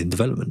behind in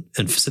development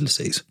and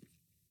facilities.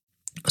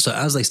 So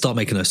as they start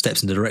making those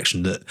steps in the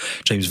direction that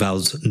James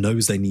Vowles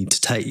knows they need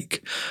to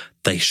take,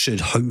 they should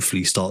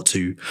hopefully start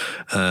to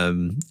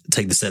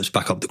take the steps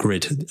back up the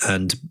grid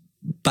and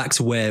back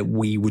to where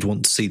we would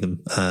want to see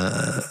them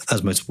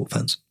as motorsport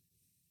fans.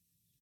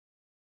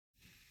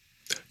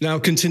 Now,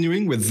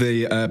 continuing with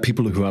the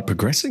people who are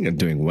progressing and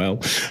doing well,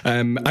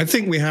 I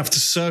think we have to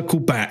circle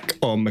back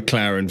on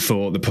McLaren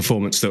for the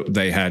performance that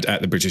they had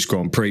at the British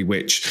Grand Prix,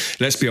 which,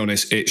 let's be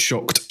honest, it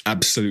shocked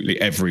absolutely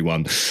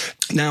everyone.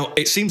 Now,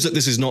 it seems that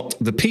this is not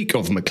the peak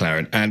of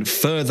McLaren, and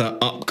further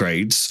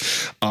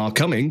upgrades are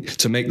coming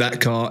to make that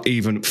car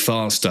even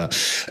faster.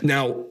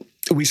 Now,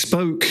 we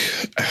spoke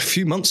a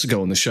few months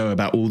ago on the show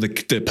about all the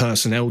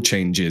personnel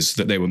changes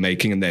that they were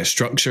making and their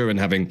structure, and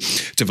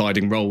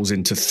dividing roles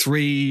into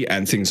 3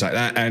 and things like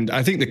that. And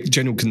I think the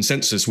general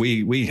consensus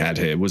we had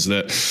here was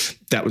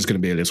that was going to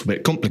be a little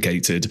bit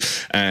complicated,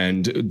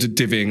 and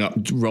divvying up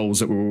roles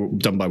that were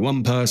done by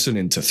one person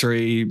into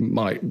 3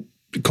 might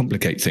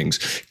complicate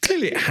things.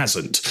 Clearly it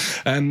hasn't.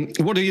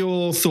 What are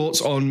your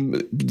thoughts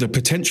on the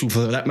potential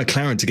for that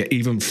McLaren to get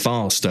even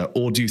faster,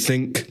 or do you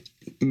think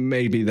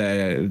maybe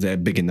they're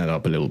bigging that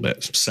up a little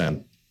bit?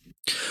 Sam?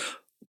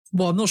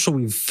 Well, I'm not sure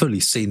we've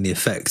fully seen the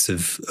effects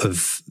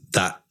of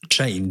that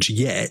change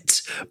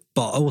yet,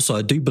 but also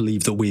I do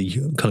believe that we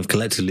kind of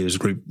collectively as a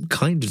group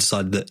kind of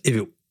decided that if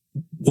it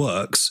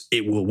works,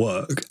 it will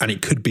work, and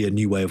it could be a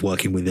new way of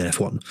working within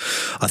F1.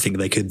 I think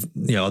they could,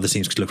 other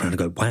teams could look around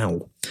and go,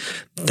 wow,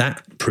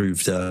 that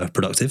proved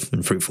productive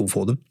and fruitful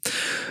for them.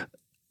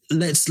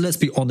 Let's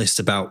be honest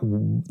about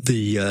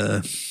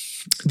the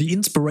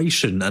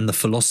inspiration and the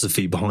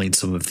philosophy behind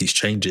some of these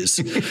changes.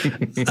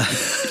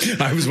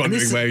 I was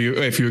wondering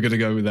if you were going to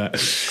go with that.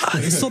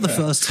 It's not the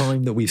first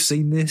time that we've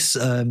seen this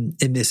in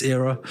this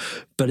era,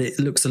 but it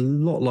looks a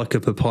lot like a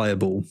papaya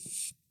ball.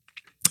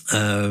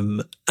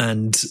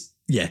 And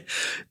yeah,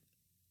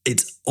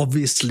 it's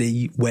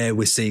obviously where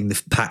we're seeing the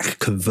pack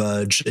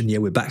converge, and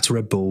we're back to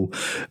Red Bull.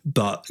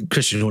 But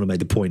Christian Horner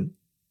made the point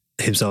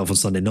himself on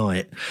Sunday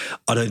night.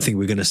 I don't think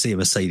we're going to see a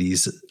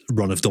Mercedes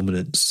run of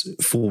dominance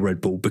for Red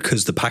Bull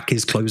because the pack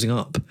is closing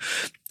up,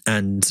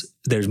 and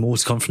there's more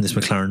to come from this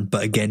McLaren.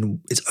 But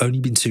again, it's only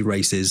been 2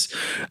 races,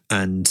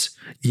 and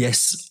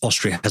yes,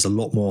 Austria has a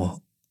lot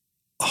more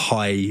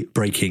hard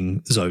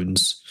braking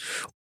zones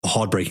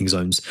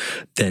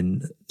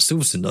than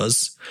Silverstone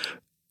does.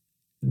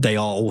 They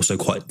are also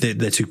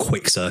they're 2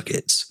 quick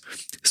circuits.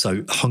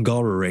 So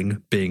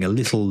Hungaroring being a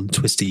little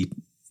twisty,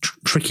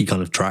 tricky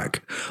kind of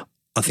track,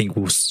 I think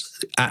we'll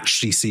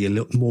actually see a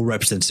little more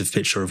representative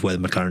picture of where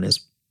the McLaren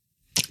is.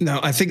 Now,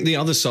 I think the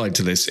other side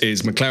to this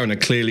is McLaren are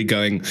clearly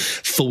going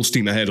full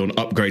steam ahead on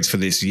upgrades for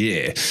this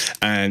year,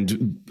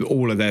 and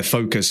all of their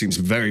focus seems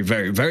very,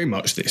 very, very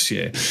much this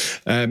year.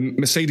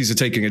 Mercedes are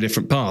taking a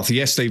different path.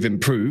 Yes, they've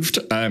improved.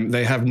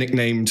 They have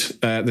nicknamed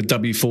the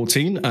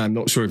W14. I'm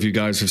not sure if you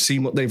guys have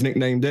seen what they've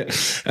nicknamed it,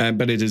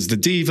 but it is the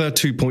Diva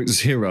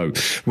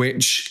 2.0,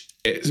 which,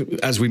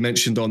 as we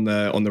mentioned on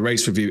the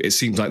race review, it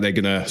seems like they're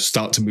going to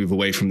start to move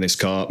away from this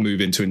car, move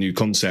into a new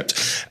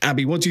concept.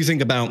 Abby, what do you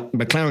think about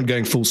McLaren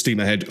going full steam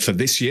ahead for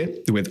this year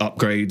with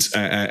upgrades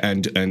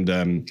and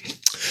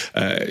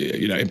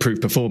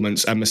improved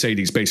performance, and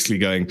Mercedes basically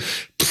going,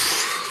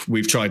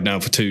 we've tried now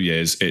for 2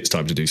 years, it's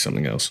time to do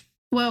something else?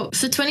 Well,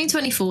 for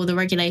 2024, the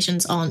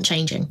regulations aren't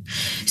changing.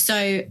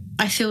 So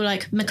I feel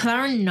like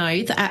McLaren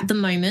know that at the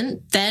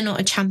moment, they're not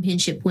a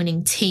championship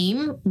winning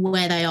team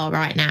where they are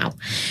right now.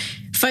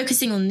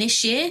 Focusing on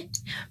this year,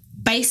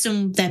 based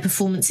on their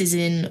performances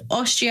in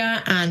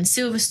Austria and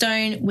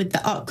Silverstone, with the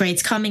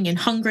upgrades coming in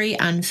Hungary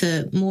and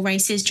for more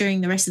races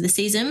during the rest of the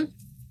season,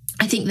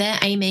 I think they're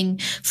aiming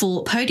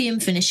for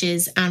podium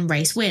finishes and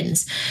race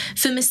wins.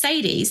 For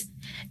Mercedes,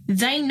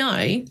 they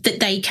know that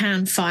they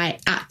can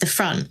fight at the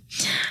front.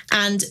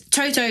 And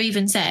Toto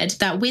even said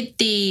that with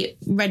the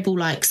Red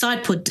Bull-like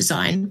side pod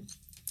design,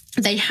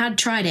 they had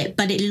tried it,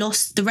 but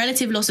the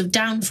relative loss of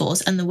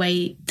downforce, and the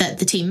way that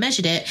the team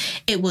measured it,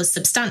 it was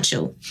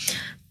substantial.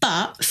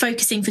 But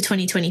focusing for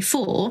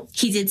 2024,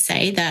 he did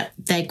say that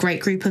their great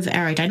group of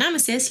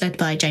aerodynamicists, led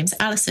by James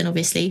Allison,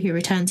 obviously, who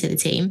returned to the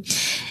team,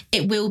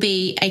 it will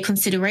be a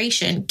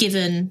consideration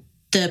given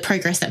the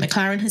progress that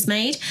McLaren has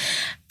made.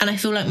 And I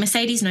feel like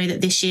Mercedes know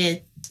that this year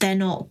they're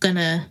not going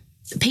to...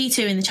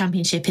 P2 in the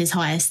championship is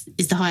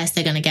the highest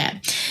they're going to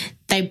get.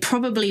 They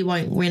probably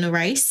won't win a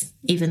race,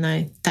 even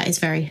though that is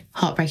very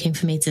heartbreaking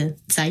for me to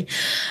say.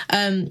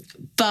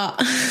 But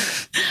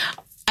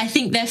I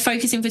think they're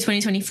focusing for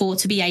 2024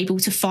 to be able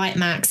to fight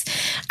Max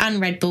and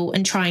Red Bull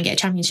and try and get a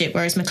championship,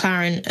 whereas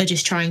McLaren are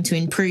just trying to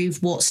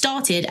improve what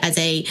started as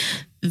a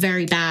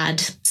very bad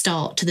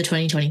start to the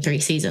 2023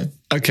 season.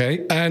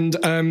 Okay, and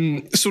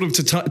sort of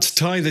to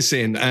tie this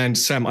in, and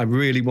Sam, I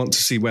really want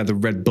to see where the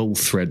Red Bull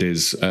thread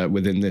is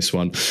within this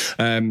one.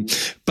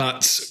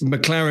 But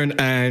McLaren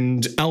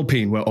and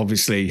Alpine were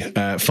obviously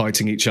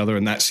fighting each other,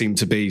 and that seemed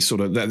to be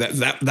sort of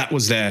that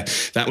was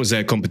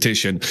their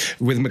competition.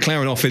 With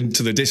McLaren off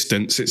into the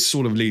distance, it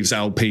sort of leaves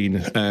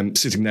Alpine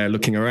sitting there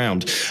looking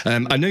around.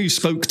 I know you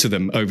spoke to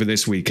them over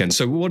this weekend,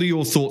 so what are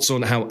your thoughts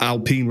on how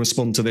Alpine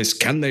respond to this?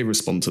 Can they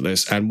respond to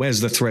this? And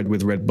where's the thread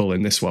with Red Bull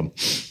in this one?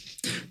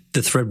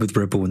 The thread with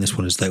Red Bull in this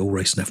one is they all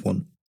race in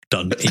F1.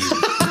 Done.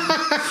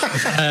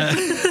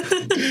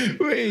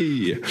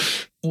 Easy.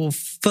 Well,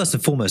 first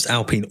and foremost,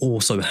 Alpine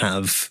also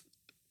have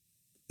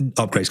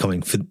upgrades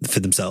coming for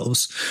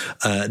themselves.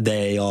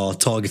 They are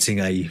targeting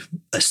a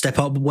step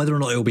up. Whether or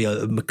not it will be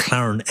a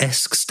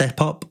McLaren-esque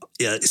step up,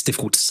 it's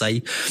difficult to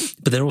say.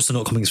 But they're also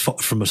not coming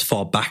from as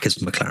far back as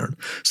McLaren,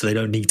 so they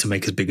don't need to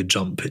make as big a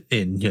jump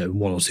in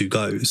 1 or 2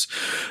 goes.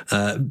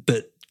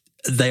 But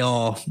they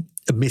are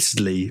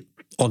admittedly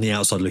on the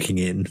outside looking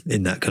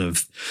in that kind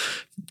of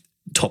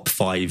top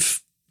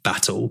 5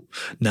 battle.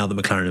 Now that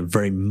McLaren are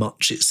very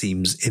much, it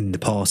seems, in the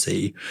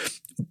party,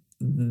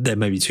 they're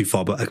maybe too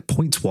far back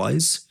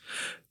points-wise,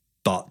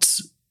 but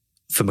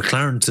for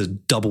McLaren to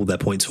double their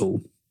points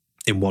haul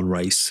in one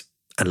race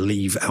and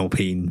leave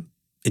Alpine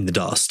in the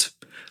dust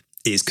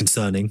is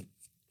concerning,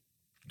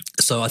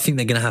 So I think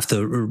they're going to have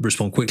to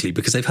respond quickly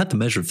because they've had the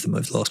measure of them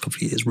over the last couple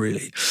of years,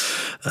 really.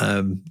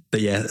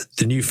 But yeah,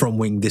 the new front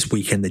wing this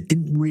weekend, they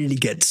didn't really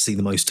get to see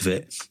the most of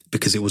it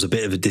because it was a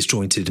bit of a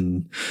disjointed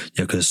and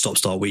kind of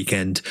stop-start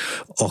weekend.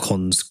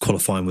 Ocon's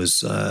qualifying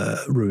was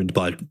ruined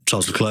by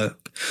Charles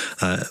Leclerc,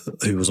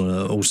 who was on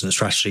an alternate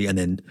strategy, and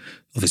then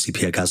obviously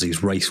Pierre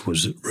Gasly's race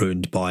was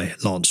ruined by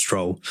Lance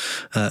Stroll,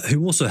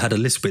 who also had a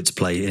little bit to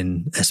play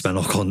in Esteban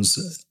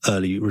Ocon's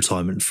early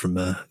retirement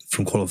from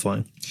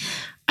qualifying.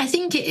 I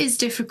think it is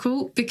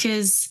difficult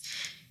because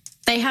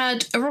they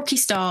had a rocky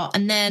start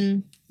and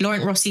then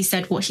Laurent Rossi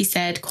said what he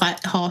said,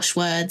 quite harsh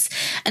words,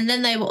 and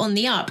then they were on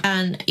the up,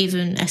 and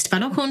even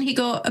Esteban Ocon, he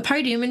got a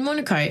podium in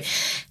Monaco.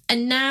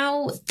 And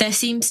now there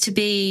seems to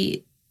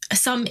be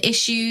some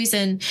issues,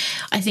 and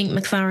I think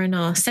McLaren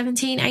are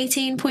 17,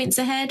 18 points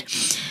ahead,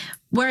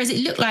 whereas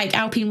it looked like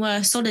Alpine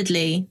were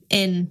solidly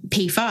in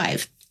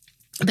P5.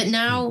 But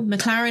now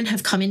McLaren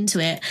have come into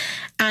it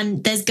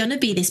and there's going to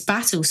be this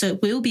battle. So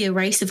it will be a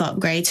race of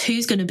upgrades.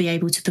 Who's going to be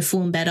able to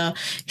perform better?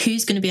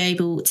 Who's going to be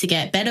able to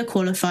get better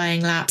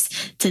qualifying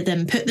laps to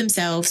then put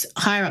themselves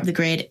higher up the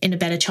grid in a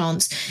better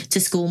chance to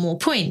score more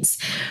points?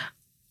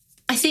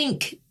 I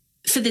think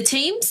for the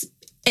teams,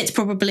 it's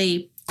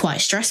probably quite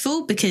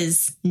stressful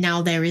because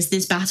now there is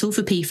this battle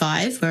for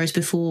P5, whereas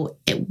before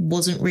it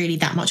wasn't really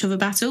that much of a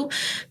battle.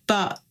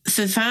 But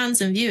for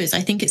fans and viewers, I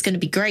think it's going to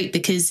be great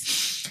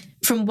because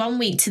from one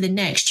week to the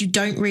next, you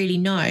don't really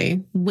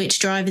know which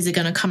drivers are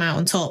going to come out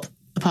on top,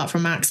 apart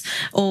from Max,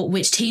 or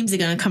which teams are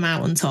going to come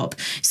out on top.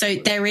 So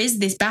there is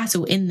this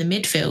battle in the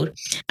midfield.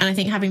 And I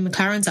think having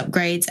McLaren's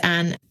upgrades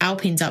and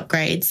Alpine's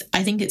upgrades,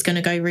 I think it's going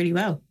to go really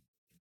well.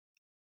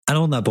 And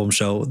on that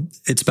bombshell,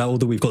 it's about all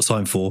that we've got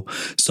time for.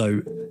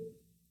 So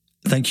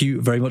thank you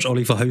very much,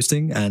 Ollie, for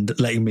hosting and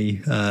letting me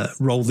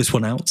roll this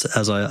one out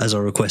as I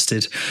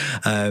requested.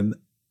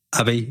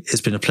 Abby,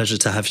 it's been a pleasure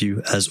to have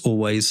you as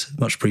always.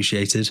 Much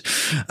appreciated.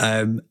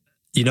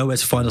 You know where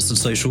to find us on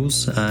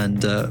socials, and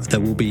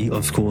there will be,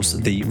 of course,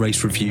 the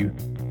race review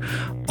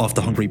after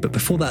Hungary. But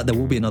before that, there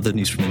will be another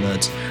News from the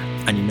Nerds,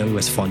 and you know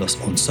where to find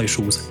us on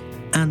socials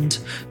and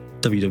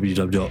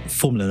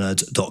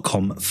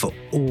www.formulanerds.com for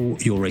all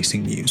your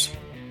racing news.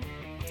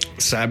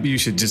 Sam, you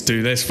should just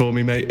do this for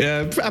me, mate.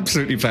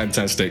 Absolutely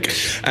fantastic.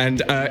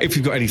 And if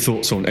you've got any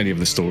thoughts on any of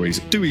the stories,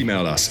 do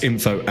email us,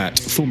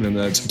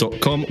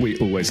 info@formulanerds.com. We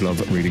always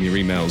love reading your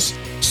emails.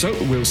 So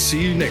we'll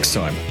see you next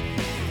time.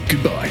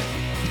 Goodbye.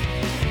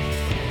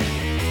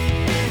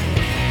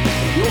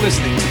 You're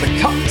listening to the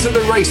Cut to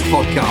the Race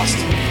podcast.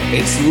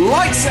 It's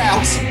lights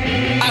out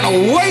and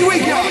away we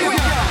go.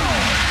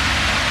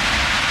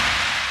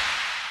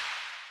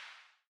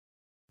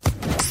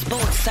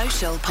 Sports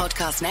Social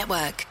Podcast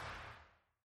Network.